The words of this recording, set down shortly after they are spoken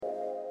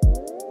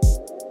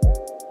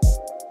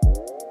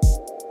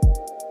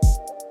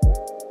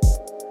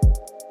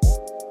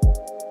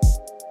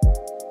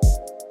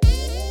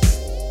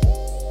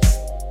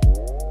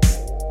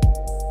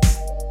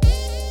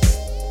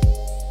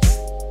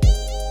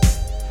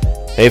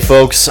Hey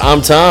folks,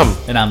 I'm Tom.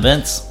 And I'm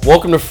Vince.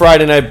 Welcome to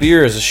Friday Night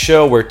Beers, a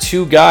show where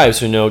two guys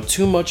who know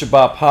too much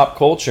about pop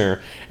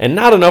culture and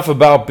not enough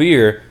about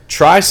beer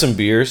try some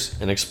beers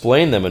and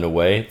explain them in a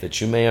way that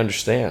you may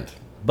understand.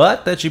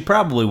 But that you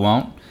probably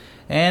won't,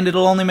 and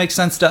it'll only make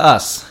sense to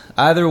us.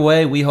 Either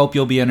way, we hope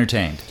you'll be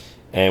entertained.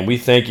 And we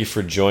thank you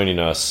for joining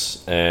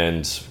us,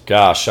 and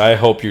gosh, I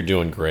hope you're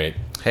doing great.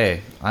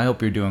 Hey, I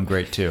hope you're doing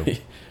great too.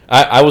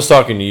 I was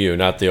talking to you,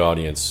 not the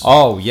audience.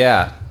 Oh,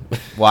 yeah.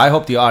 Well, I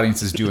hope the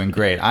audience is doing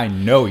great. I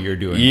know you're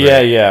doing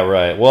great. Yeah,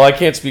 right. Well, I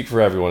can't speak for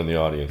everyone in the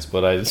audience,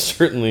 but I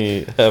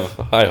certainly have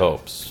high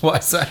hopes. Well,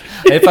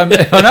 if I'm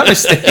not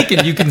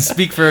mistaken, you can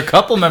speak for a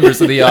couple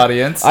members of the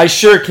audience. I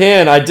sure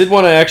can. I did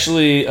want to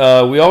actually,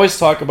 we always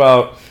talk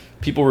about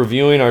people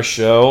reviewing our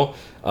show,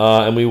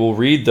 and we will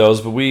read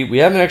those, but we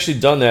haven't actually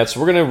done that, so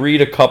we're going to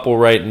read a couple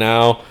right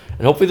now,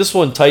 and hopefully this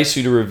will entice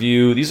you to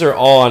review. These are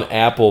all on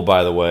Apple,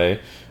 by the way,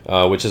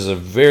 which is a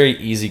very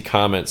easy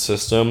comment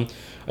system.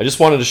 I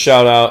just wanted to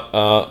shout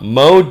out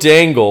Mo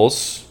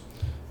Dangles,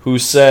 who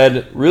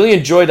said, really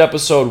enjoyed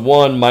episode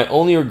 1. My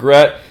only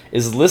regret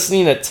is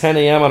listening at 10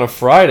 a.m. on a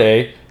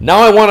Friday. Now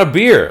I want a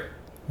beer.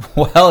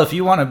 Well, if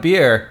you want a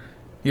beer,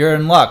 you're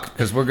in luck,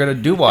 because we're going to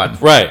do one.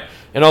 Right.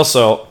 And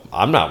also,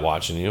 I'm not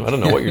watching you. I don't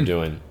know what you're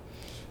doing.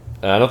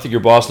 I don't think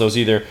your boss knows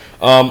either.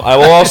 I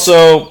will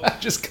also... I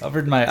just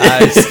covered my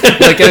eyes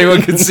like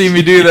anyone can see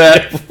me do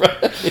that.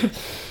 Right.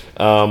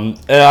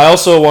 And I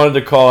also wanted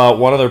to call out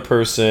one other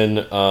person,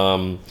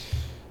 the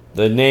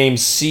name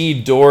C.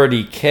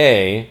 Doherty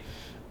K,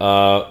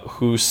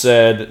 who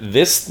said,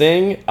 this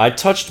thing, I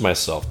touched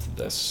myself to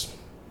this.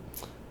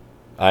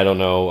 I don't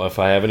know if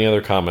I have any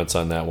other comments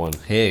on that one.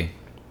 Hey,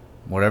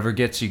 whatever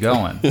gets you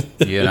going,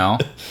 you know?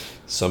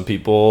 Some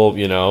people,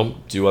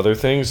 do other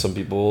things. Some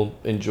people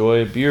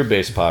enjoy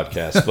beer-based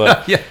podcasts.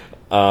 But yeah.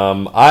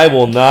 I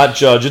will not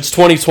judge. It's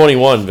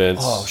 2021, Vince.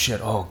 Oh shit!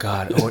 Oh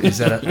god! Oh, is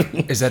that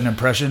an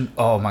impression?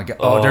 Oh my god!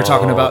 Oh, they're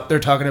talking about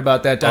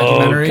that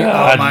documentary.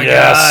 God, oh my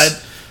yes.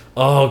 god!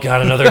 Oh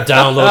god! Another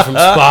download from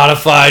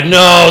Spotify.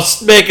 No,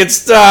 make it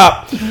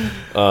stop.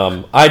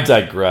 I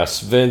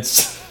digress,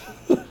 Vince.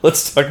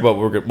 Let's talk about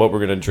what we're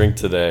gonna drink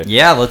today.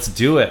 Yeah, let's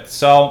do it.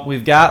 So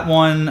we've got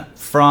one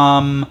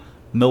from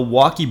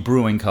Milwaukee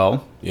Brewing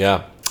Co.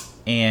 Yeah.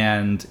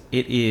 And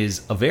it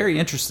is a very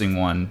interesting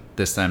one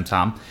this time,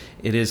 Tom.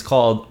 It is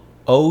called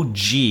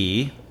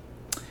O-Gii,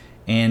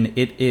 and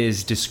it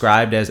is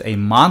described as a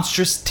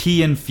monstrous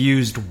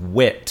tea-infused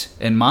wit.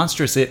 And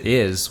monstrous it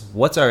is.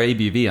 What's our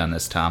ABV on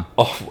this, Tom?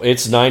 Oh,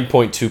 it's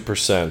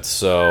 9.2%,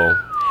 so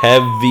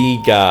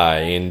heavy guy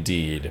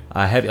indeed.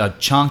 A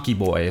chonky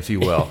boy, if you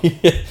will.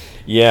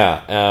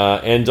 Yeah,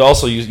 and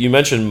also you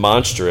mentioned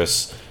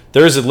monstrous.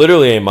 There is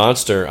literally a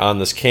monster on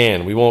this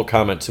can. We won't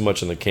comment too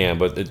much on the can,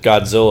 but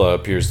Godzilla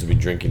appears to be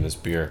drinking this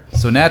beer.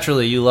 So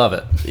naturally, you love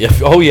it.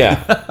 Oh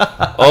yeah,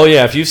 oh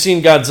yeah. If you've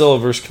seen Godzilla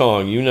vs.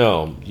 Kong, you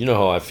know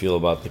how I feel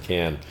about the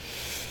can.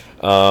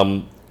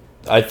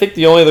 I think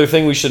the only other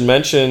thing we should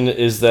mention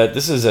is that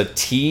this is a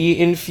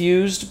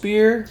tea-infused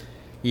beer.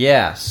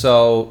 Yeah.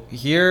 So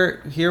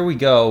here we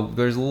go.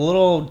 There's a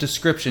little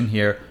description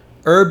here.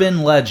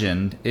 Urban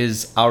Legend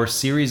is our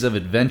series of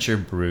adventure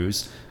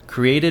brews,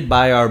 created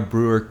by our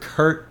brewer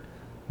Kurt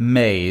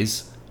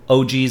Mays.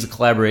 O-Gii is a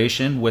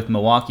collaboration with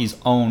Milwaukee's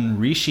own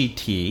Rishi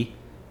Tea,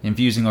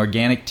 infusing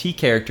organic tea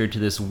character to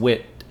this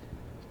wit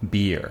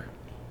beer.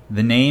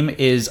 The name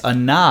is a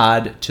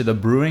nod to the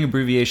brewing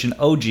abbreviation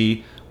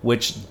O-Gii,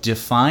 which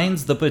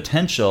defines the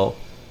potential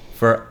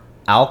for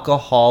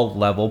alcohol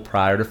level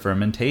prior to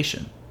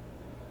fermentation.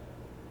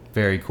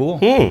 Very cool.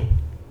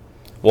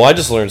 Well, I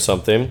just learned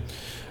something.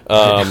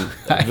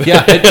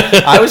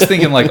 Yeah, I was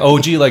thinking like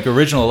O-Gii, like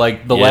original,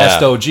 like the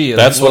last O-Gii.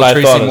 That's what I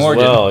Tracy thought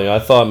Morgan. as well. I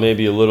thought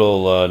maybe a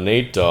little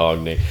Nate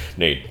Dogg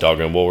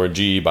and Warren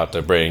G about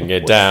to bring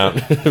it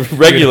down.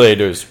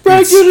 Regulators.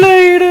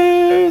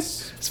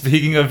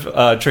 Speaking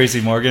of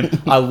Tracy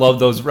Morgan, I love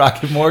those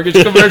Rocket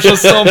Mortgage commercials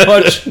so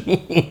much.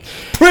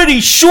 Pretty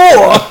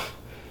sure.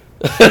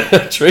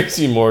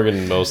 Tracy Morgan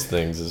in most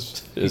things is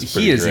pretty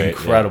he is great.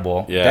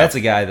 incredible. Yeah. That's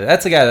a guy that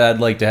I'd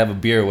like to have a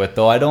beer with,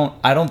 though. I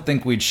don't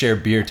think we'd share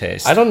beer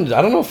taste. I don't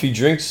know if he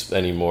drinks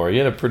anymore. He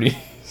had a pretty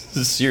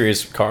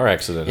serious car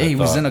accident. Yeah, he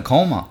was in a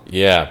coma.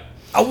 Yeah.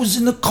 I was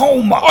in a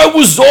coma. I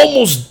was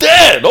almost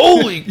dead.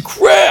 Holy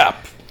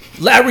crap.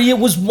 Larry, it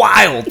was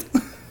wild.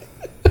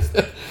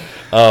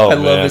 Oh,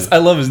 I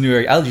love his New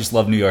York. I just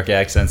love New York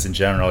accents in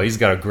general. He's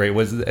got a great.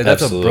 That's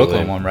Absolutely. a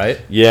Brooklyn one, right?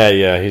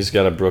 Yeah, he's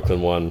got a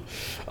Brooklyn one.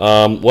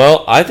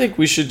 Well, I think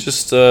we should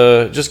just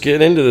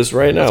get into this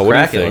right now.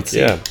 What do you think?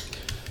 Yeah,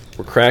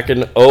 we're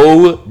cracking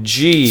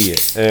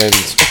O-Gii, and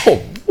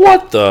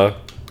what the?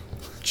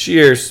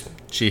 Cheers.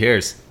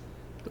 Cheers.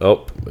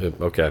 Oh,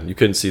 okay. You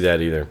couldn't see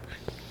that either.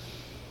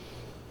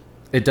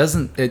 It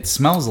doesn't. It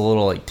smells a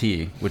little like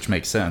tea, which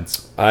makes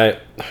sense. I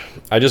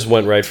just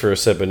went right for a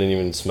sip and didn't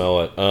even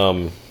smell it.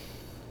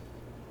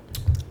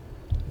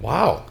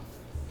 Wow.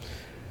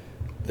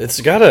 It's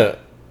got a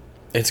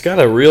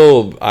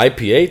real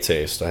IPA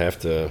taste, I have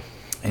to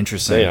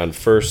say, on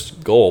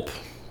first gulp.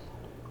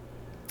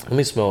 Let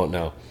me smell it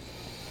now.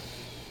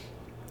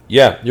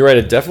 Yeah, you're right.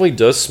 It definitely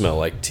does smell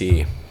like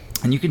tea.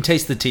 And you can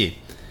taste the tea.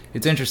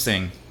 It's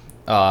interesting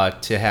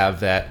to have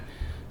that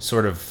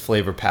sort of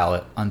flavor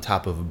palette on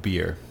top of a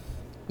beer.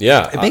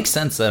 Yeah. It makes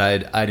sense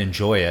that I'd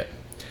enjoy it.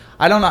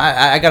 I don't know.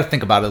 I got to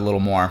think about it a little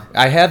more.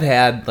 I have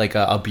had like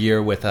a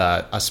beer with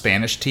a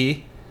Spanish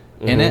tea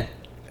in it,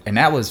 and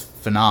that was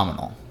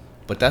phenomenal.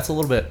 But that's a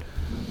little bit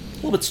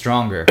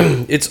stronger.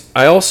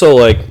 I also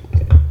like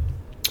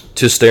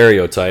to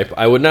stereotype.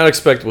 I would not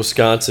expect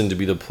Wisconsin to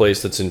be the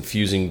place that's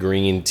infusing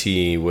green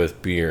tea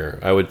with beer.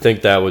 I would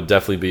think that would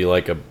definitely be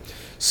like a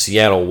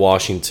Seattle,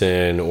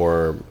 Washington,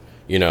 or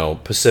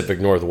Pacific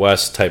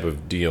Northwest type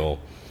of deal.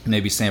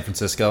 Maybe San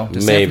Francisco.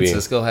 Does Maybe. San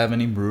Francisco have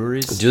any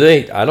breweries? Do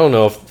they? I don't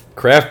know if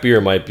craft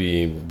beer might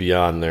be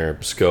beyond their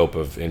scope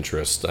of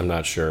interest. I'm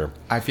not sure.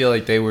 I feel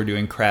like they were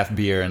doing craft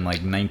beer in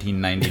like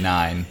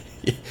 1999.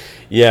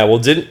 Yeah,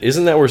 well,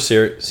 isn't that where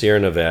Sierra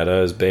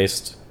Nevada is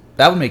based?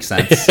 That would make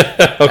sense.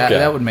 Okay.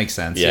 That would make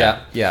sense.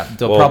 Yeah. Yeah.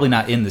 Though probably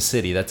not in the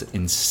city. That's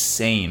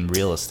insane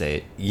real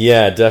estate.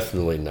 Yeah,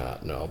 definitely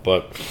not. No,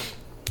 but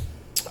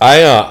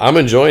I'm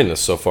enjoying this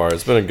so far.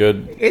 It's been a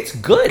good. It's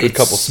good. It's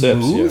couple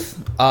smooth. sips.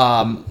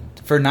 Yeah.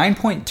 For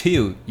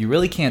 9.2, you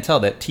really can't tell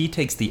that tea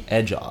takes the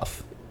edge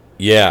off.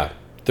 Yeah,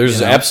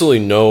 there's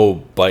absolutely no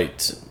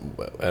bite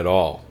at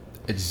all.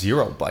 It's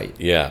zero bite.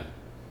 Yeah.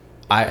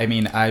 I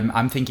mean,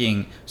 I'm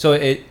thinking. So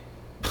it.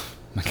 Oh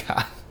my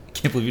God, I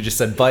can't believe you just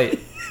said bite.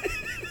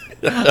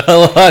 Come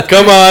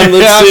on,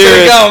 let's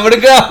hear it. I'm gonna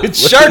go.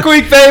 It's Shark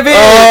Week, baby.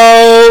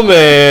 Oh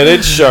man,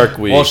 it's Shark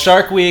Week. Well,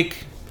 Shark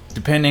Week,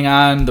 depending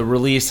on the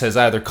release, has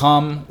either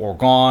come or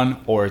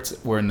gone, or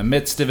we're in the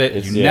midst of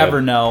it. You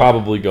never know.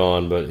 Probably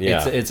gone, but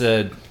yeah. It's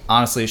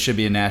honestly, it should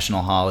be a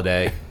national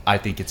holiday. I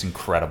think it's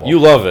incredible. You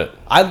love it.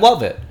 I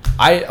love it.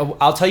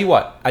 I'll tell you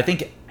what. I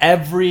think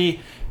every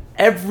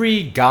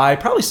guy,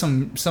 probably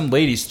some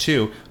ladies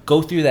too,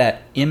 go through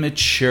that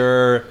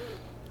immature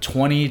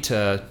 20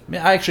 to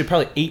actually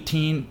probably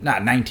 18,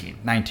 not 19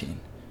 to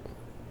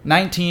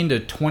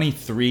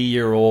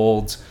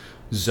 23-year-olds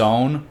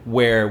zone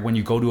where when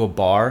you go to a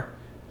bar,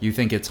 you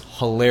think it's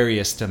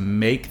hilarious to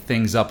make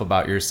things up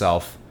about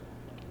yourself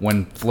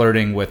when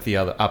flirting with the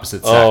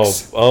opposite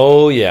sex.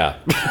 Oh yeah.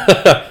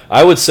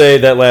 I would say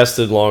that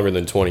lasted longer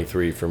than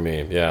 23 for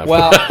me. Yeah.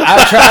 Well,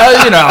 I try,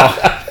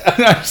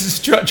 I'm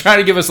just trying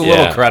to give us a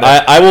little credit.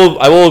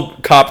 I will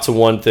cop to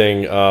one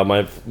thing.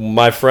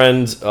 My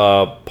friends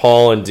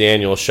Paul and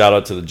Daniel, shout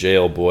out to the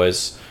Jail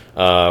Boys.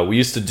 We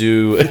used to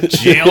do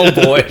Jail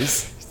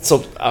Boys.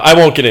 So I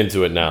won't get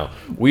into it now.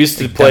 We used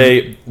to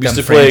play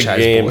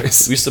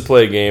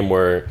a game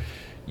where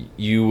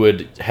you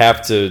would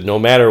have to, no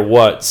matter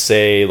what,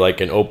 say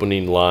like an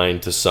opening line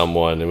to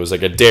someone. It was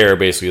like a dare,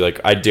 basically. Like,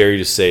 I dare you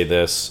to say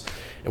this.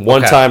 And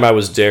one time I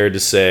was dared to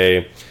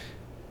say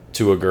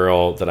to a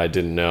girl that I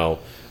didn't know,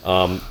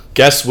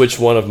 guess which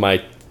one of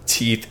my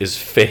teeth is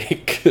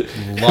fake.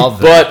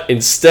 Love it. But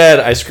instead,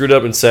 I screwed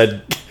up and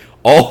said,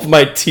 all of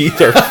my teeth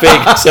are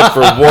fake except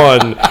for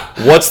one.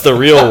 What's the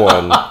real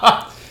one?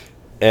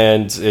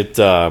 And it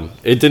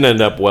didn't end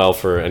up well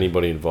for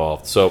anybody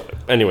involved. So,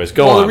 anyways,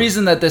 go on. Well, the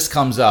reason that this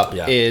comes up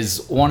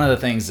is one of the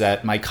things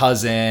that my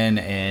cousin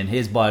and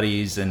his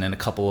buddies and then a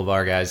couple of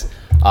our guys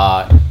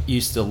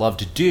used to love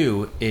to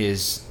do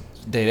is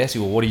they'd ask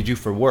you, well, what do you do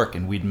for work?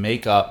 And we'd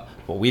make up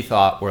what we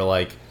thought were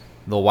like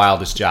the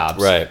wildest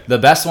jobs. Right. The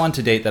best one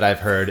to date that I've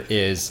heard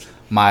is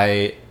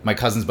my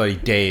cousin's buddy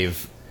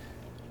Dave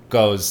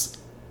goes,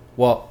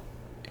 well,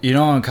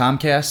 on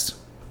Comcast,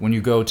 when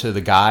you go to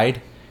the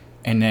guide,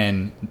 and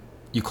then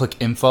you click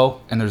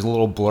info, and there's a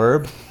little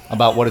blurb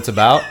about what it's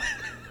about.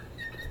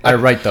 I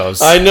write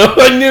those. I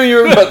knew you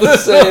were about to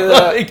say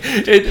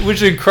that.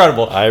 Which is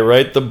incredible. I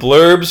write the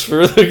blurbs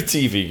for the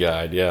TV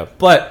guide, yeah.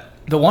 But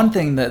the one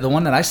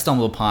that I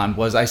stumbled upon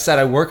was I said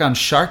I work on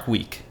Shark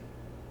Week.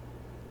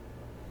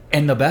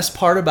 And the best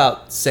part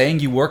about saying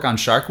you work on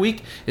Shark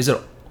Week is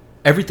that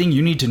everything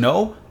you need to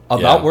know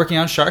about working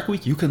on Shark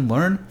Week, you can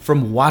learn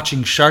from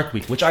watching Shark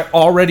Week, which I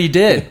already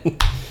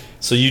did.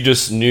 So you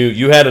just knew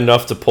you had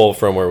enough to pull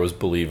from where it was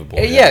believable.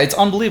 Yeah, it's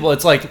unbelievable.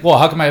 It's like, well,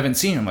 how come I haven't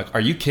seen him? Like,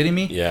 are you kidding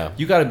me? Yeah.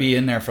 You got to be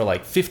in there for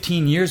like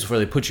 15 years before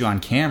they put you on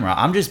camera.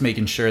 I'm just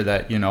making sure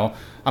that,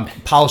 I'm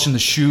polishing the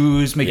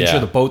shoes, making sure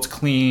the boat's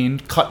clean,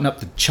 cutting up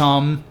the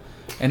chum.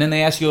 And then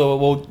they ask you,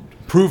 well,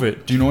 prove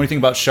it. Do you know anything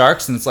about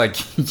sharks? And it's like,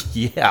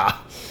 yeah.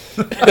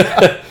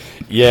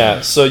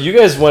 Yeah, so you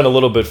guys went a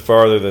little bit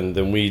farther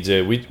than we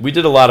did. We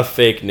did a lot of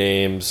fake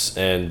names,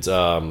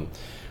 and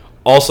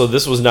also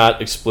this was not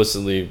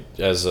explicitly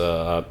as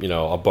a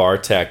bar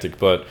tactic,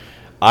 but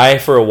I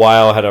for a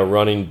while had a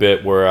running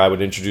bit where I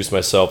would introduce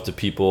myself to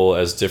people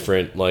as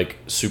different like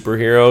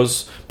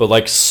superheroes, but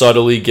like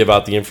subtly give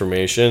out the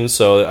information.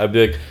 So I'd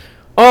be like,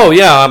 "Oh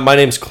yeah, my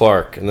name's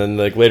Clark," and then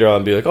like later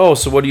on I'd be like, "Oh,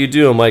 so what do you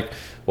do?" I'm like,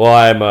 "Well,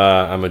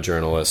 I'm a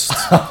journalist."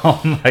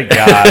 Oh my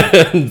god!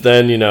 And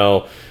then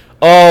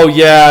oh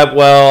yeah,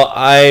 well,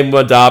 I'm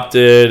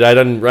adopted.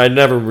 I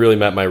never really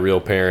met my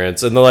real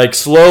parents, and they're like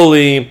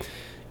slowly,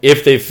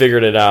 if they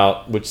figured it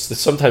out, which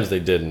sometimes they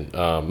didn't.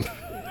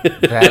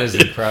 That is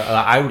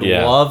incredible.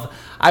 Yeah.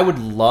 I would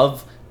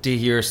love to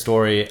hear a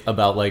story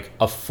about like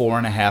a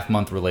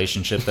 4.5-month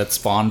relationship that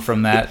spawned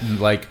from that. And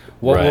like,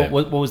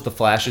 what was the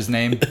Flash's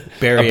name?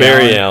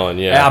 Barry Allen,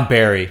 yeah. Yeah,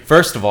 Barry.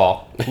 First of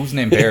all, who's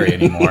named Barry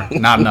anymore?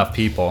 Not enough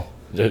people.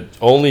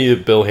 Only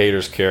Bill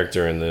Hader's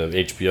character in the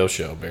HBO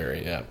show,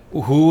 Barry, yeah.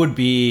 Who would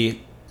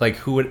be, like,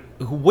 what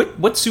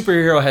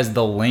superhero has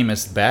the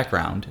lamest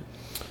background?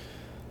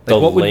 Like,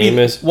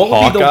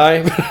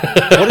 Hawkeye?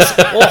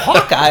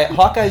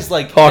 Hawkeye's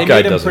like, Hawkeye they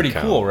made him doesn't pretty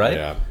count, cool, right?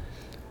 Yeah.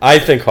 I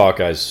think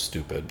Hawkeye's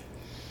stupid.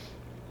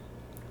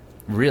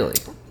 Really?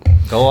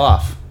 Go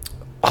off.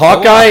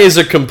 Hawkeye is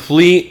a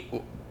complete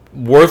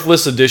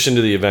worthless addition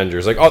to the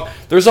Avengers. Like,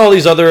 there's all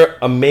these other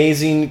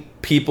amazing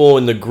people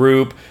in the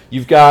group.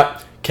 You've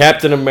got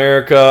Captain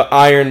America,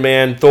 Iron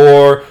Man,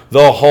 Thor,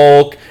 the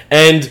Hulk,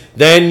 and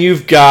then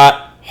you've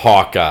got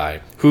Hawkeye,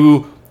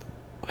 who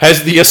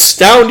has the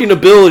astounding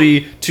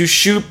ability to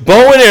shoot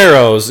bow and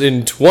arrows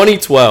in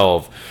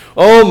 2012.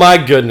 Oh my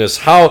goodness,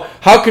 how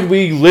could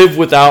we live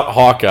without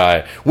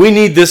Hawkeye? We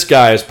need this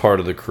guy as part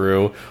of the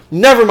crew.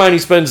 Never mind, he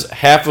spends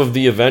half of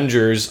the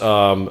Avengers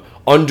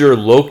under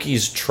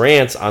Loki's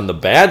trance on the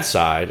bad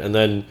side, and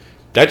then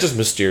that just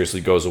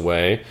mysteriously goes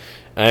away,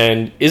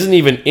 and isn't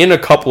even in a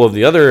couple of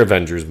the other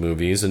Avengers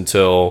movies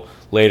until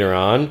later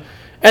on.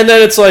 And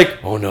then it's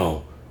like, oh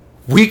no,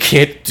 we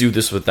can't do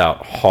this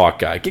without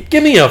Hawkeye.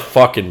 Give me a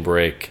fucking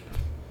break.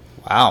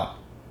 Wow.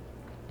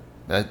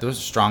 Those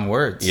are strong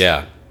words.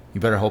 Yeah. You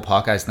better hope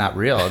Hawkeye's not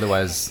real,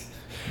 otherwise...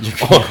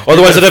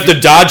 Otherwise I'd have to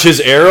dodge his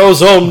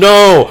arrows? Oh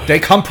no! They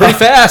come pretty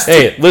fast!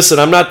 Hey, listen,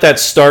 I'm not that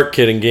Stark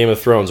kid in Game of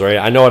Thrones, right?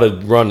 I know how to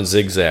run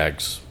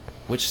zigzags.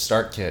 Which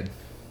Stark kid?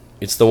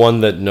 It's the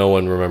one that no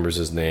one remembers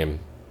his name.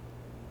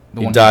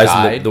 He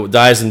dies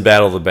dies in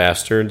Battle of the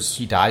Bastards.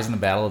 He dies in the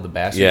Battle of the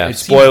Bastards? Yeah, it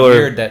spoiler. Seems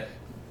weird that,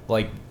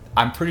 like,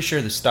 I'm pretty sure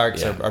the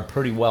Starks are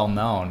pretty well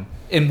known.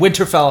 In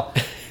Winterfell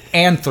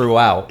and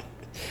throughout.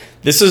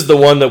 This is the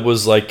one that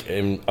was like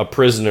a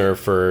prisoner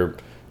for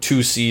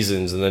 2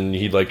 seasons, and then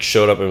he like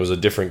showed up and was a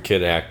different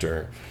kid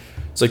actor.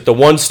 It's like the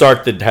one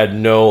Stark that had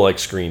no like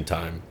screen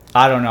time.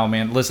 I don't know,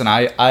 man. Listen,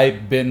 I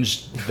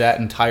binged that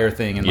entire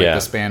thing in like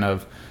the span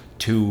of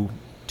 2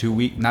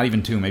 weeks, not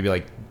even 2, maybe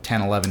like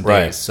 10, 11 days.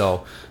 Right.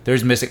 So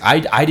there's missing. I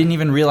didn't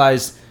even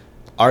realize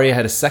Arya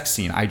had a sex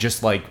scene. I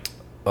just like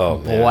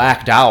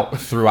blacked out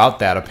throughout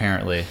that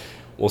apparently.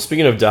 Well,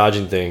 speaking of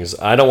dodging things,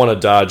 I don't want to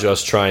dodge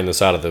us trying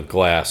this out of the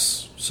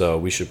glass, so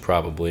we should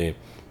probably...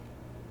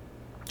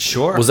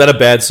 Sure. Was that a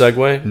bad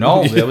segue?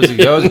 No, that was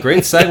a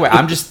great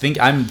segue.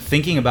 I'm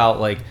thinking about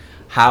like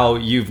how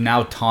you've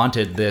now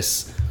taunted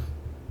this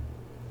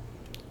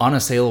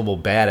unassailable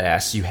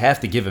badass. You have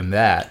to give him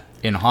that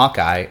in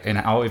Hawkeye, and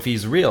how if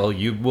he's real,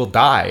 you will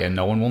die and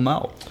no one will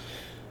know.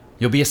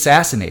 You'll be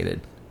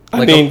assassinated. Come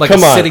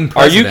on.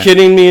 Are you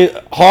kidding me?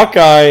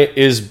 Hawkeye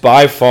is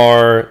by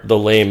far the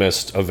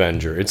lamest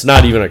Avenger. It's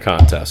not even a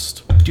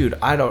contest. Dude,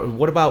 I don't...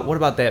 What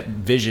about that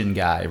Vision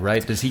guy,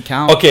 right? Does he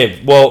count?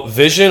 Okay, well,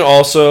 Vision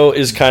also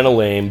is kind of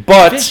lame,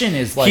 but Vision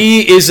is like...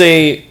 he is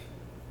a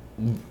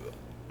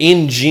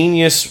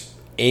ingenious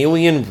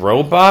alien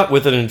robot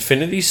with an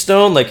Infinity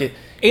Stone. Like,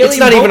 it's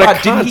not even a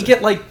contest. Didn't he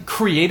get, like,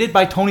 created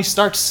by Tony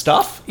Stark's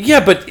stuff?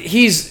 Yeah, but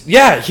he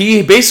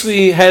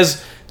basically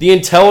has the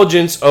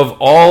intelligence of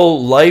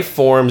all life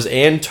forms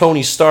and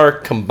Tony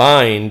Stark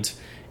combined,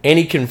 and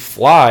he can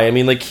fly. I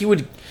mean, like, he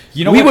would...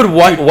 we would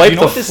wipe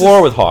the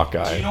floor with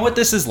Hawkeye. Do you know what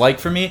this is like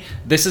for me?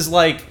 This is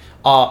like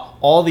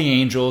all the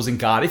angels and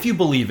God, if you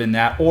believe in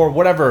that, or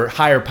whatever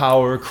higher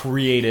power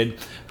created,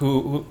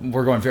 who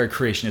we're going very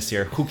creationist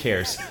here, who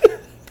cares?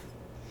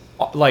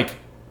 Like,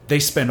 they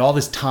spend all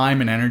this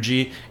time and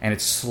energy, and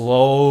it's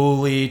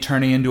slowly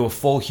turning into a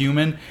full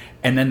human,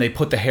 and then they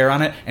put the hair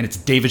on it, and it's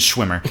David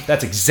Schwimmer.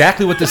 That's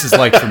exactly what this is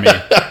like for me.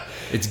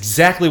 It's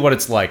exactly what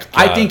it's like.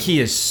 God. I think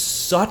he's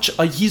such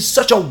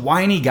a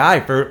whiny guy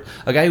for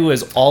a guy who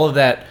has all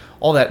that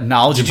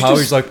knowledge and power.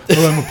 He's like,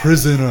 I'm a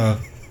prisoner.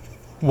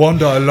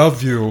 Wanda, I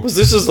love you.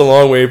 This is a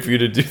long way for you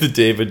to do the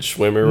David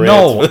Schwimmer rant.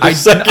 No,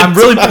 I'm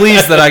really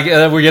pleased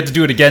that we get to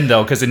do it again,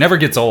 though, because it never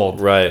gets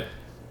old. Right.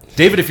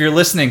 David, if you're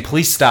listening,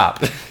 please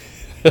stop.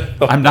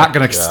 I'm not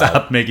going to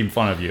stop making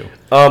fun of you.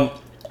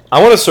 I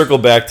want to circle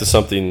back to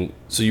something.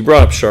 So you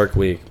brought up Shark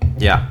Week.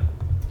 Yeah.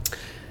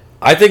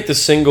 I think the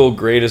single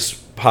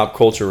greatest pop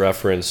culture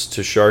reference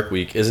to Shark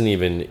Week isn't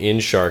even in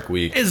Shark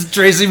Week. Is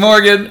Tracy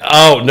Morgan.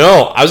 Oh,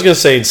 no. I was going to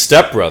say in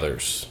Step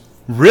Brothers.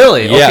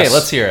 Really? Yes. Okay,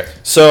 let's hear it.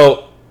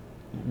 So,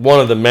 one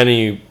of the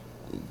many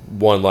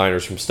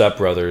one-liners from Step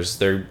Brothers,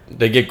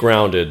 they get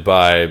grounded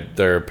by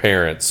their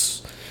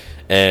parents,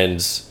 and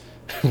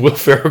Will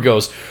Ferrell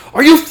goes,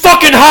 "Are you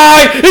fucking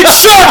high?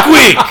 It's Shark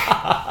Week!"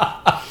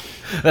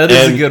 That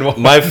is a good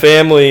one. My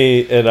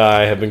family and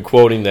I have been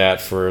quoting that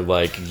for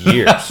like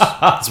years.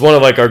 It's one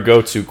of like our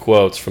go-to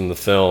quotes from the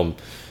film.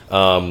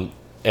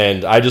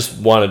 And I just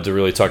wanted to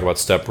really talk about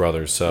Step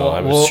Brothers, so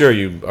I'm sure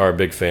you are a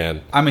big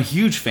fan. I'm a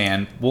huge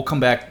fan. We'll come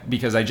back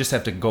because I just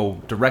have to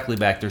go directly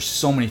back. There's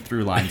so many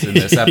through lines in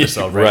this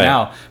episode right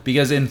now.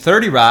 Because in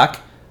 30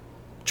 Rock,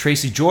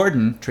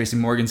 Tracy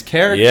Morgan's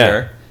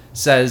character,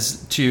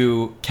 says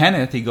to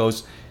Kenneth, he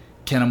goes,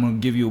 Ken, I'm going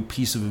to give you a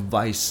piece of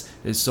advice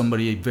that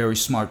somebody very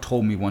smart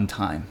told me one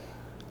time.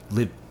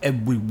 Live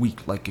every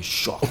week like a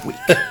Shark Week.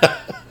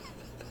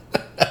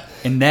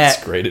 And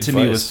that, to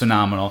me, was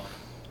phenomenal.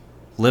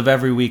 Live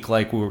every week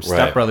like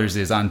Step Brothers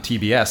is on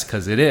TBS,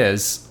 because it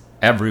is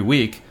every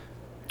week.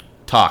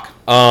 Talk.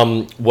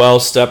 Well,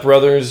 Step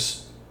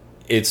Brothers,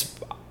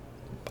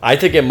 I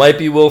think it might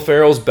be Will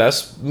Ferrell's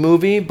best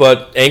movie,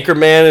 but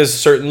Anchorman is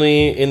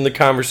certainly in the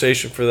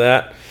conversation for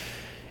that.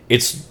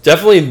 It's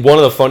definitely one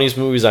of the funniest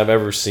movies I've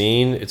ever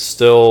seen. It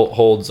still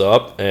holds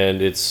up,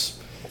 and it's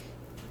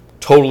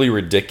totally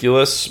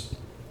ridiculous.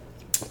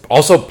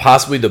 Also,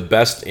 possibly the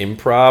best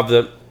improv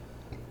that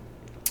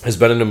has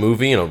been in a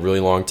movie in a really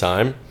long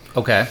time.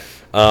 Okay.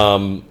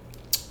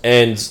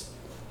 And,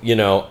 you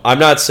know, I'm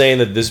not saying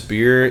that this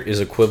beer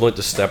is equivalent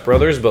to Step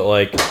Brothers, but,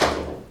 like,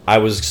 I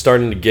was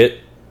starting to get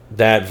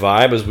that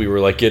vibe as we were,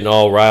 like, getting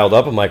all riled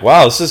up. I'm like,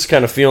 wow, this is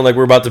kind of feeling like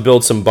we're about to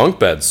build some bunk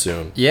beds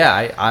soon.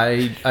 Yeah,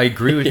 I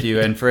agree with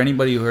you. And for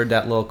anybody who heard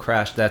that little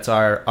crash, that's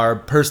our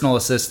personal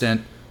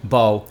assistant,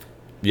 Bo.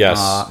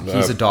 Yes.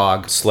 He's a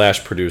dog.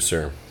 /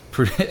 producer.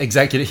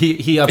 Executive.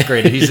 He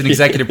upgraded. He's an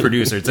executive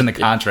producer. It's in the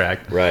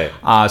contract. Right.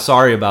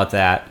 Sorry about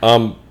that.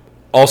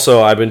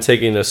 Also, I've been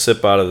taking a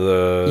sip out of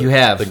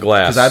the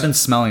glass. Because I've been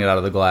smelling it out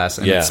of the glass,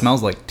 and it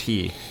smells like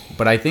tea.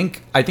 But I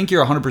think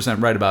you're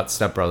 100% right about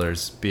Step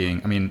Brothers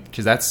being,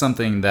 because that's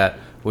something that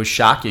was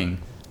shocking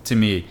to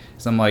me.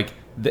 So I'm like,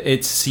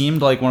 it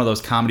seemed like one of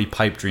those comedy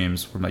pipe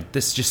dreams where I'm like,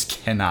 this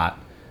cannot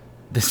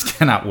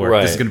work.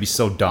 Right. This is going to be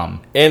so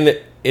dumb.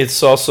 And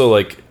it's also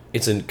like,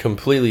 it's a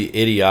completely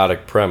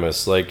idiotic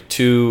premise. Like,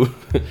 two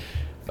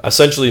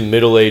essentially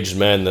middle-aged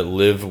men that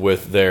live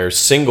with their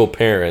single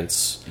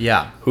parents.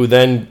 Yeah. Who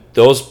then,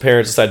 those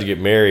parents decide to get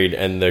married,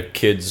 and the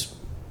kids,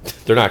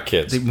 they're not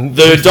kids.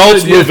 The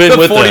adults move in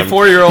with them. The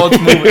 44-year-olds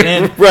move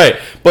in. Right.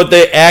 But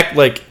they act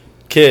like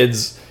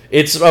kids.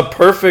 It's a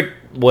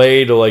perfect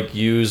way to, like,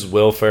 use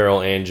Will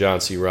Ferrell and John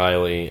C.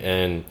 Reilly.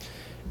 And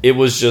it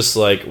was just,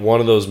 like,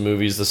 one of those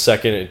movies, the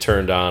second it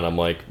turned on, I'm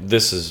like,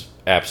 this is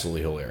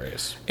absolutely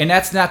hilarious. And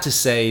that's not to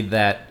say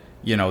that,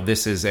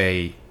 this is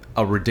a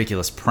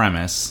ridiculous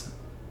premise,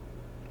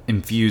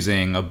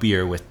 infusing a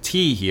beer with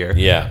tea here.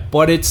 Yeah.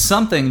 But it's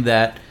something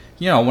that,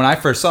 when I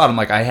first saw it, I'm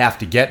like, I have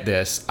to get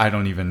this. I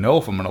don't even know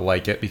if I'm going to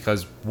like it,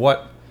 because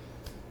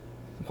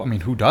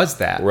who does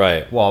that?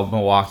 Right. Well,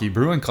 Milwaukee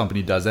Brewing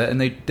Company does it,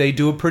 and they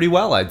do it pretty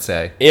well, I'd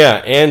say.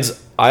 Yeah, and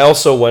I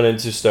also went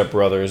into Step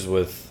Brothers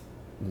with,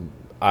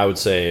 I would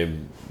say,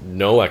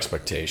 no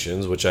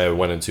expectations, which I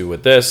went into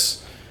with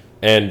this.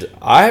 And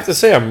I have to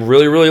say, I'm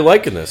really, really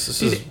liking this.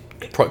 This is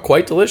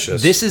quite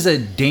delicious. This is a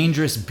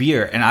dangerous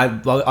beer.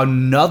 And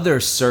another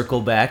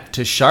circle back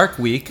to Shark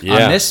Week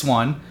on this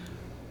one.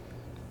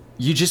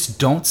 You just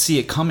don't see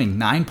it coming.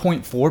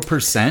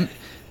 9.4%.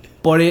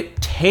 But it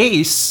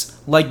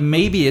tastes like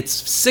maybe it's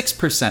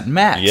 6%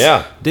 max.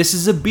 Yeah. This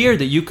is a beer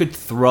that you could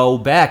throw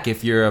back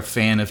if you're a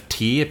fan of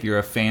tea, if you're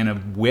a fan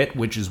of wit,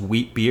 which is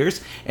wheat beers.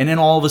 And then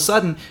all of a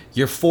sudden,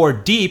 you're 4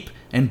 deep,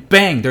 and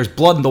bang, there's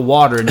blood in the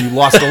water, and you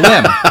lost a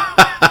limb.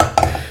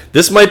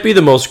 This might be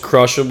the most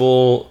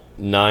crushable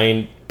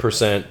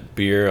 9%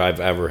 beer I've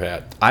ever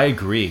had. I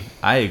agree.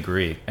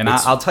 And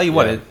I'll tell you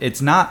what,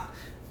 it's not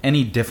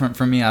any different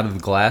for me out of the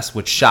glass,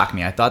 which shocked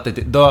me. I thought that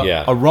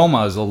the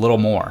aroma is a little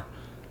more.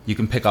 You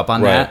can pick up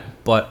on that,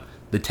 but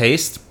the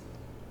taste,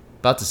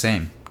 about the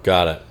same.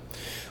 Got it.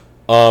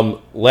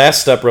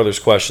 Last Step Brothers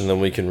question, then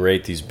we can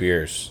rate these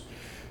beers.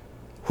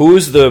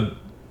 Who's the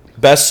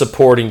best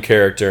supporting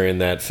character in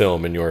that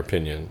film, in your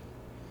opinion?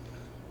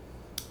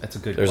 That's a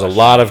good There's question. a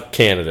lot of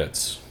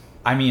candidates.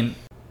 Adam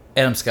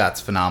Scott's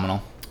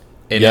phenomenal.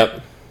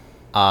 Yep.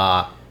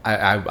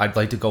 I'd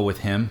like to go with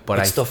him, but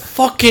it's the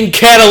fucking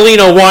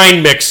Catalina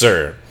wine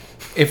mixer.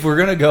 If we're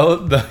gonna go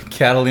the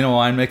Catalina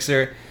wine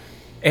mixer,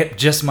 it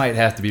just might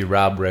have to be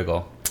Rob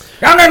Riggle.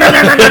 No.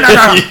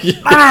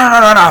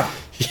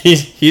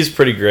 He's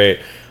pretty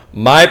great.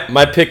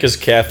 My pick is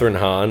Catherine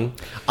Hahn.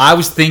 I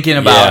was thinking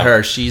about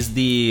her. She's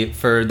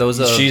for those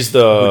who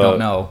don't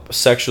know,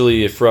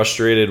 sexually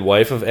frustrated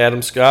wife of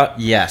Adam Scott.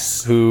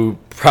 Yes. Who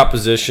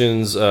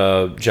propositions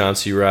John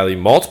C. Reilly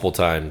multiple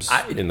times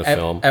in the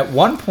film. At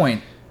one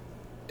point,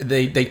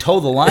 they toe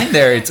the line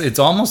there. It's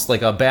almost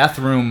like a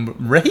bathroom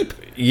rape.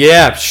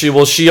 Yeah.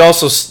 She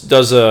also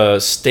does a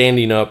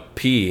standing up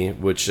pee,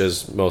 which,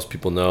 as most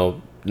people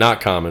know,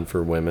 not common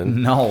for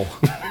women. No.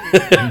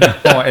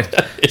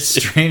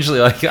 Strangely,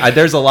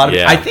 there's a lot of.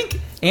 I think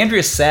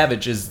Andrea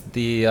Savage is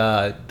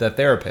the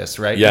therapist,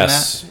 right?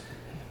 Yes,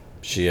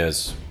 she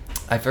is.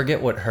 I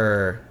forget what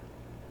her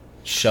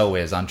show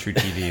is on True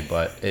TV,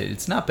 but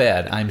it's not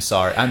bad. I'm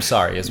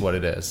sorry is what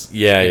it is.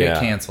 Yeah, It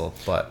got canceled,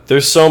 but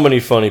there's so many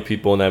funny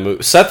people in that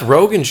movie. Seth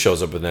Rogen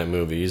shows up in that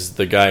movie. He's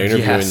the guy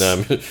interviewing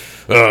them.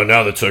 Oh,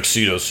 now the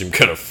tuxedos seem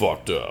kind of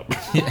fucked up.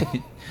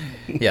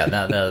 Yeah,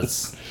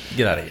 that's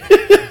get out of here.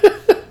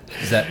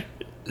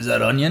 Is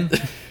that onion?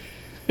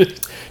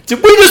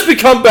 Did we just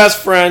become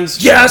best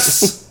friends?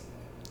 Yes.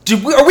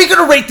 Are we going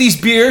to rate these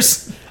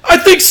beers? I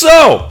think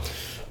so.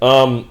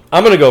 I'm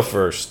going to go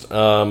first.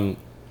 I'm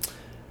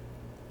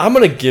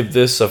going to give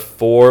this a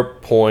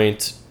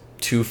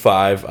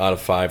 4.25 out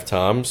of 5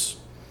 Toms.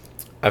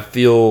 I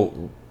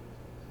feel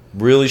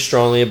really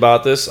strongly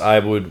about this.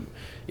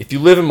 If you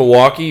live in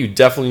Milwaukee, you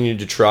definitely need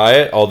to try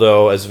it.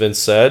 Although, as Vince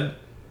said,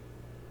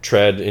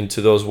 tread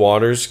into those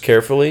waters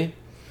carefully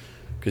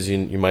because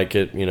you might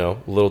get, a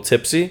little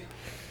tipsy.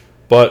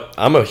 But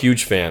I'm a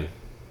huge fan.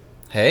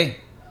 Hey,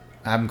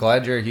 I'm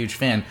glad you're a huge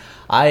fan.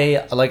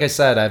 Like I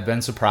said, I've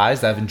been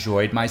surprised. I've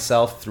enjoyed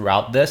myself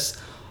throughout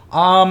this.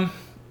 I'm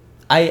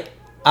a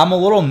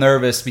little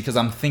nervous because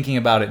I'm thinking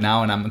about it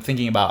now, and I'm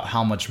thinking about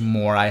how much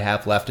more I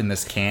have left in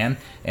this can,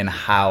 and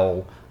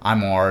how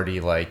I'm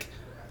already like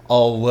a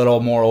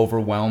little more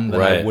overwhelmed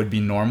than I would be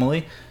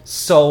normally.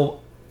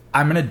 So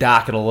I'm gonna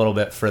dock it a little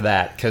bit for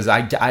that because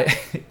I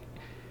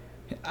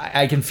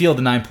can feel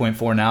the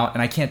 9.4 now,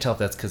 and I can't tell if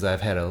that's because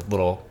I've had a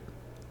little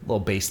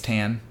base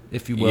tan,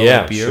 if you will,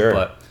 of beer. Sure.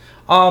 But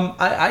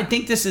I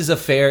think this is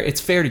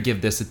it's fair to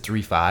give this a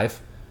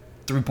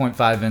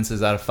 3.5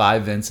 Vinces out of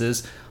 5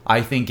 Vinces.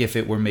 I think if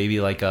it were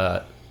maybe like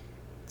a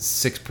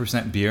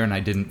 6% beer and I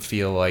didn't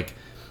feel like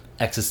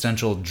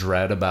existential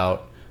dread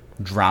about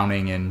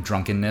drowning in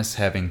drunkenness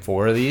having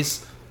 4 of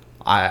these,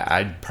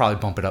 I'd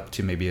probably bump it up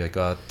to maybe like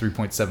a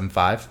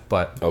 3.75.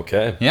 But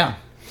okay, yeah,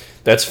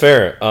 that's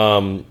fair.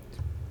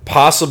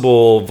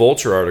 Possible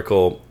Vulture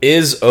article: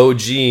 is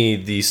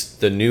O-Gii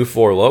the new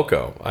Four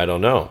Loko? I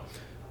don't know.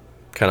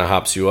 Kind of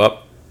hops you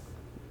up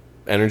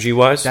energy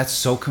wise. That's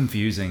so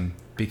confusing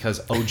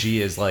because O-Gii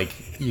is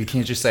like, you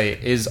can't just say,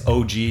 is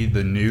O-Gii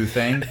the new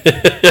thing?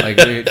 By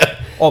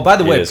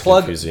the way,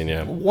 plug.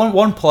 Yeah.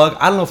 One plug.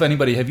 I don't know if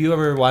anybody, have you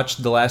ever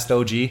watched The Last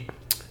O-Gii?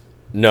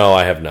 No,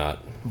 I have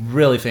not.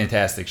 Really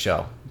fantastic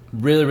show.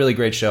 Really, really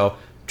great show.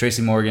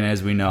 Tracy Morgan,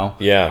 as we know.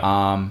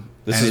 Yeah.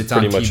 This is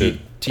pretty much it.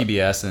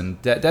 TBS,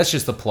 and that's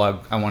just the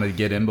plug I wanted to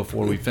get in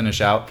before we finish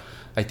out.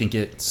 I think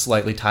it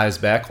slightly ties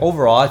back.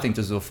 Overall, I think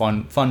this is a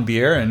fun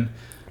beer, and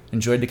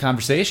enjoyed the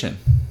conversation.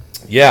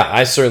 Yeah,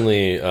 I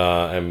certainly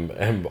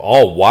am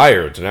all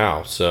wired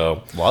now.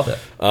 So love it.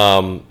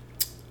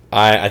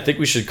 I think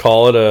we should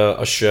call it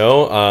a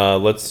show.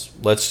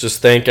 Let's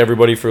just thank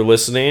everybody for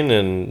listening,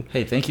 and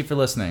hey, thank you for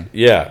listening.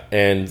 Yeah,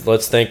 and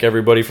let's thank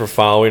everybody for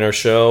following our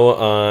show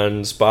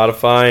on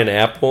Spotify and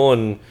Apple,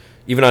 and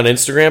even on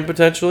Instagram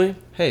potentially.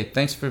 Hey,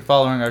 thanks for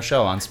following our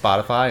show on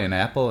Spotify and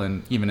Apple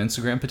and even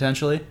Instagram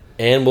potentially.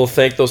 And we'll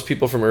thank those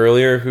people from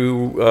earlier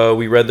who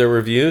we read their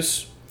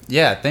reviews.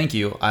 Yeah, thank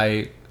you.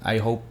 I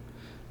hope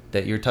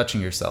that you're touching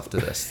yourself to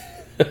this.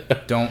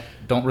 Don't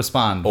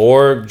respond.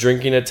 Or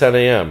drinking at 10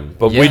 a.m.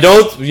 But you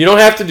don't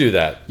have to do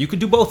that. You could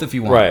do both if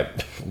you want. Right.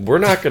 We're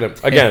not going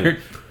to,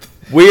 again,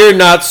 we're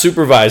not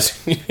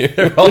supervising you.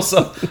 They're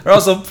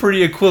also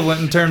pretty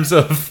equivalent in terms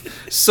of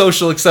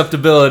social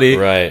acceptability.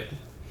 Right.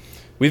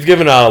 We've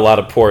given out a lot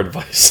of poor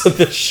advice on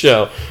this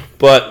show.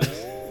 But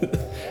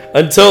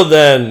until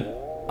then,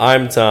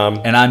 I'm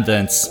Tom. And I'm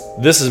Vince.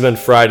 This has been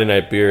Friday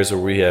Night Beers,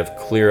 where we have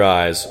clear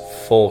eyes,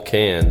 full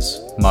cans.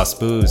 Must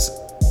booze.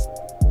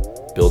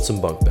 Build some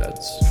bunk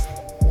beds.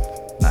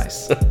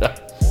 Nice.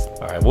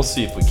 All right, we'll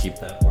see if we keep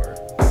that word.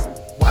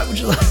 Why would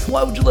you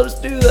let us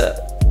do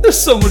that? There's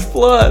so much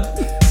blood.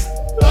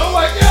 Oh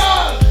my God!